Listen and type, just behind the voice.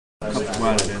So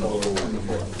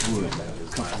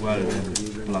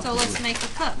let's make a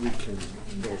cup. We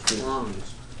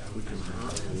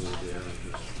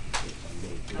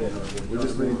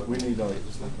need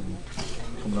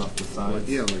coming off the side.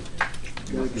 Yeah, like.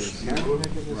 Right,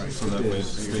 so that way it's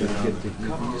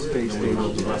space over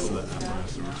the rest of the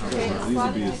apparatus. These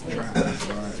will be his tracks.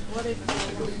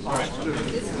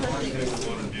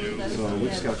 So we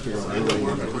just got to figure out where we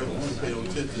want to put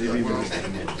this. Maybe even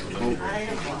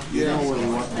you know where we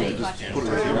want to just put it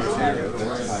right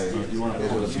here. You want to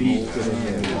put a bead to the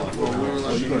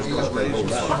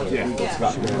yeah.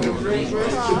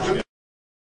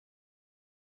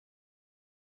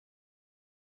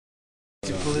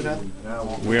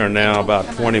 We are now about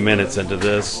 20 minutes into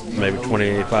this, maybe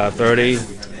 25, 30,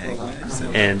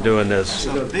 and doing this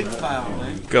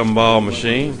gumball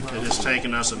machine. It has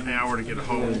taken us an hour to get a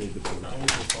hold. Do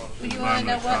you want to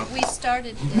know what we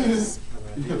started this?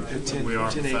 We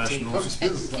are professionals.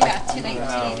 Yeah,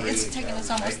 10:18. It's taken us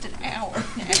almost an hour.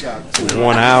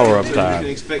 1 hour of You time.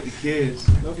 can expect the kids.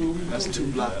 That's 2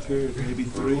 block period, maybe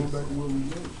 3.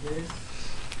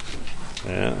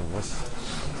 Yeah, that's.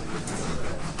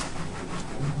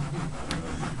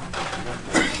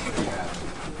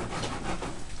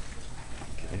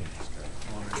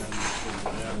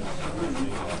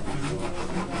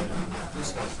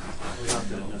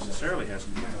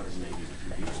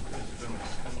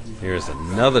 Here's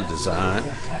another design.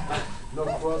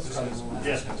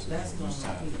 Yes.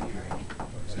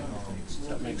 Does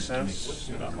that make sense?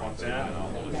 About like that.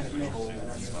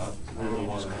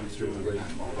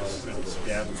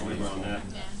 Yeah, we're on that.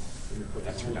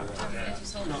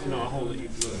 No, I'll hold it.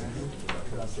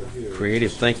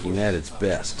 Creative thinking at its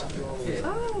best.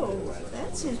 Oh,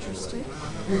 that's interesting.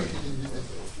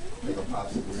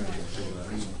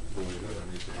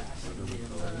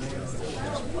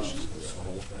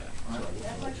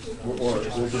 Or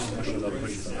we'll just push it up.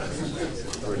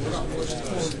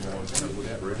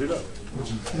 Bridge it up.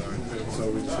 So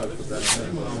we just have to put that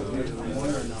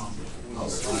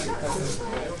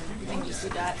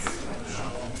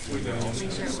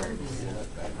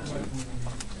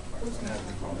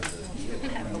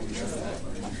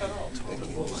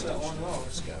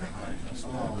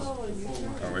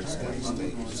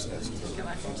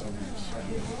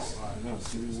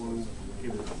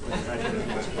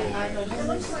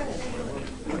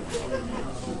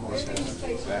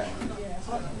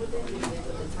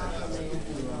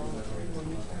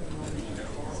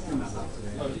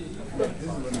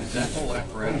That whole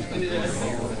apparatus.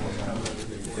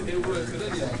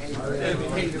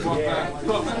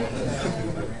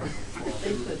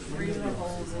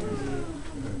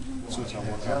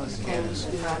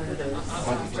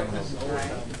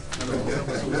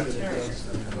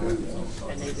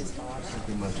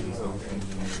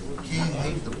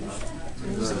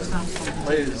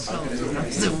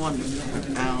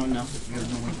 I don't know.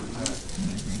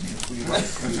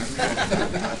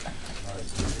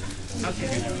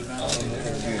 Okay.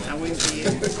 I wait for you.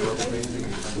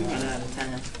 We run out of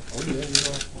time.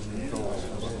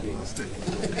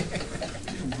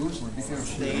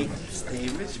 Stay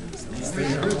Richmond.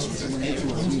 Stay Richmond.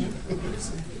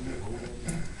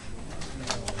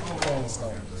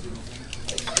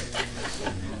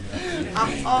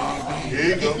 Here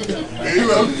you go. Here you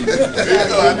go. Here you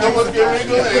go. I know what's getting ready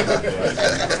to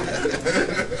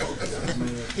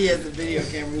He has the video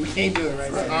camera. We can't do it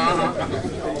right now.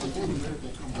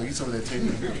 Oh, he's over there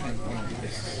taking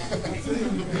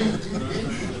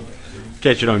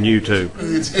Catch it on YouTube.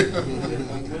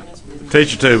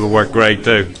 Teacher Tube will work great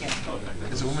too.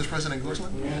 Is the women's president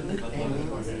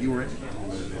Goochland? You were in?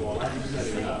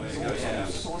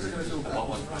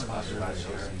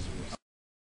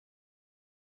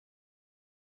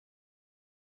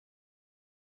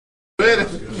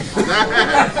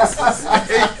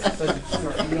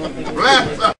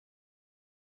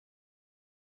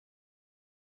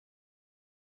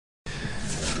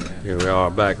 Here we are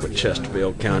back with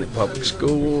Chesterfield County Public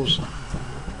Schools.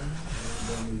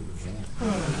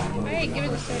 Hey, give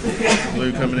it a second.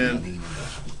 Blue coming in.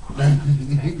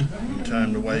 No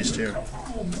time to waste here.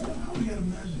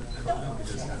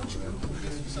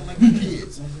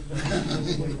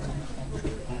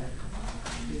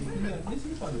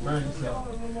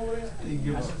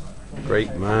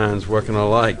 Great minds working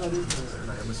alike.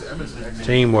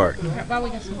 Teamwork. Well, we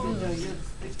got some good.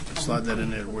 Slide that in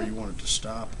there where you want it to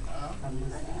stop.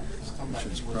 Which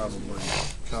is probably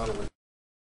caught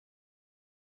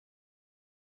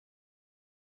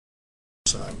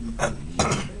side.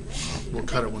 We'll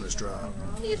cut it when it's dry.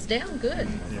 It's down good.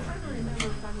 Yeah.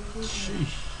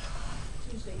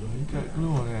 You got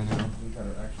glue on there now.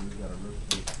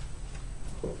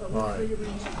 All right.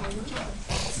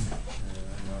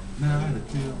 Now I had to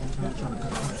tell, I'm trying to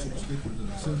cut off 6 sticks with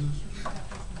the scissors.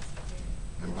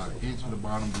 And about an inch of the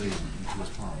bottom blade into his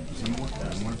palm. So you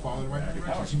want to follow it right?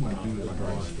 So you want to do it like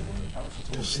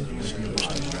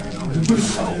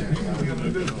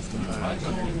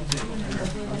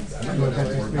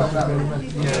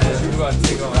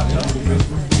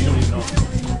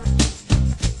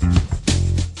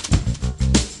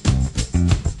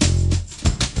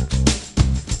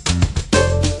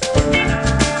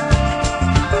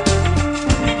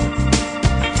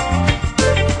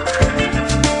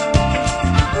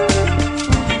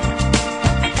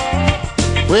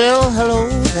Well, hello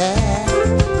there.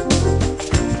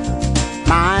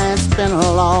 Mine's been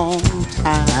a long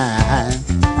time.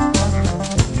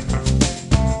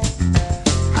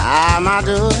 How am I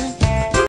doing?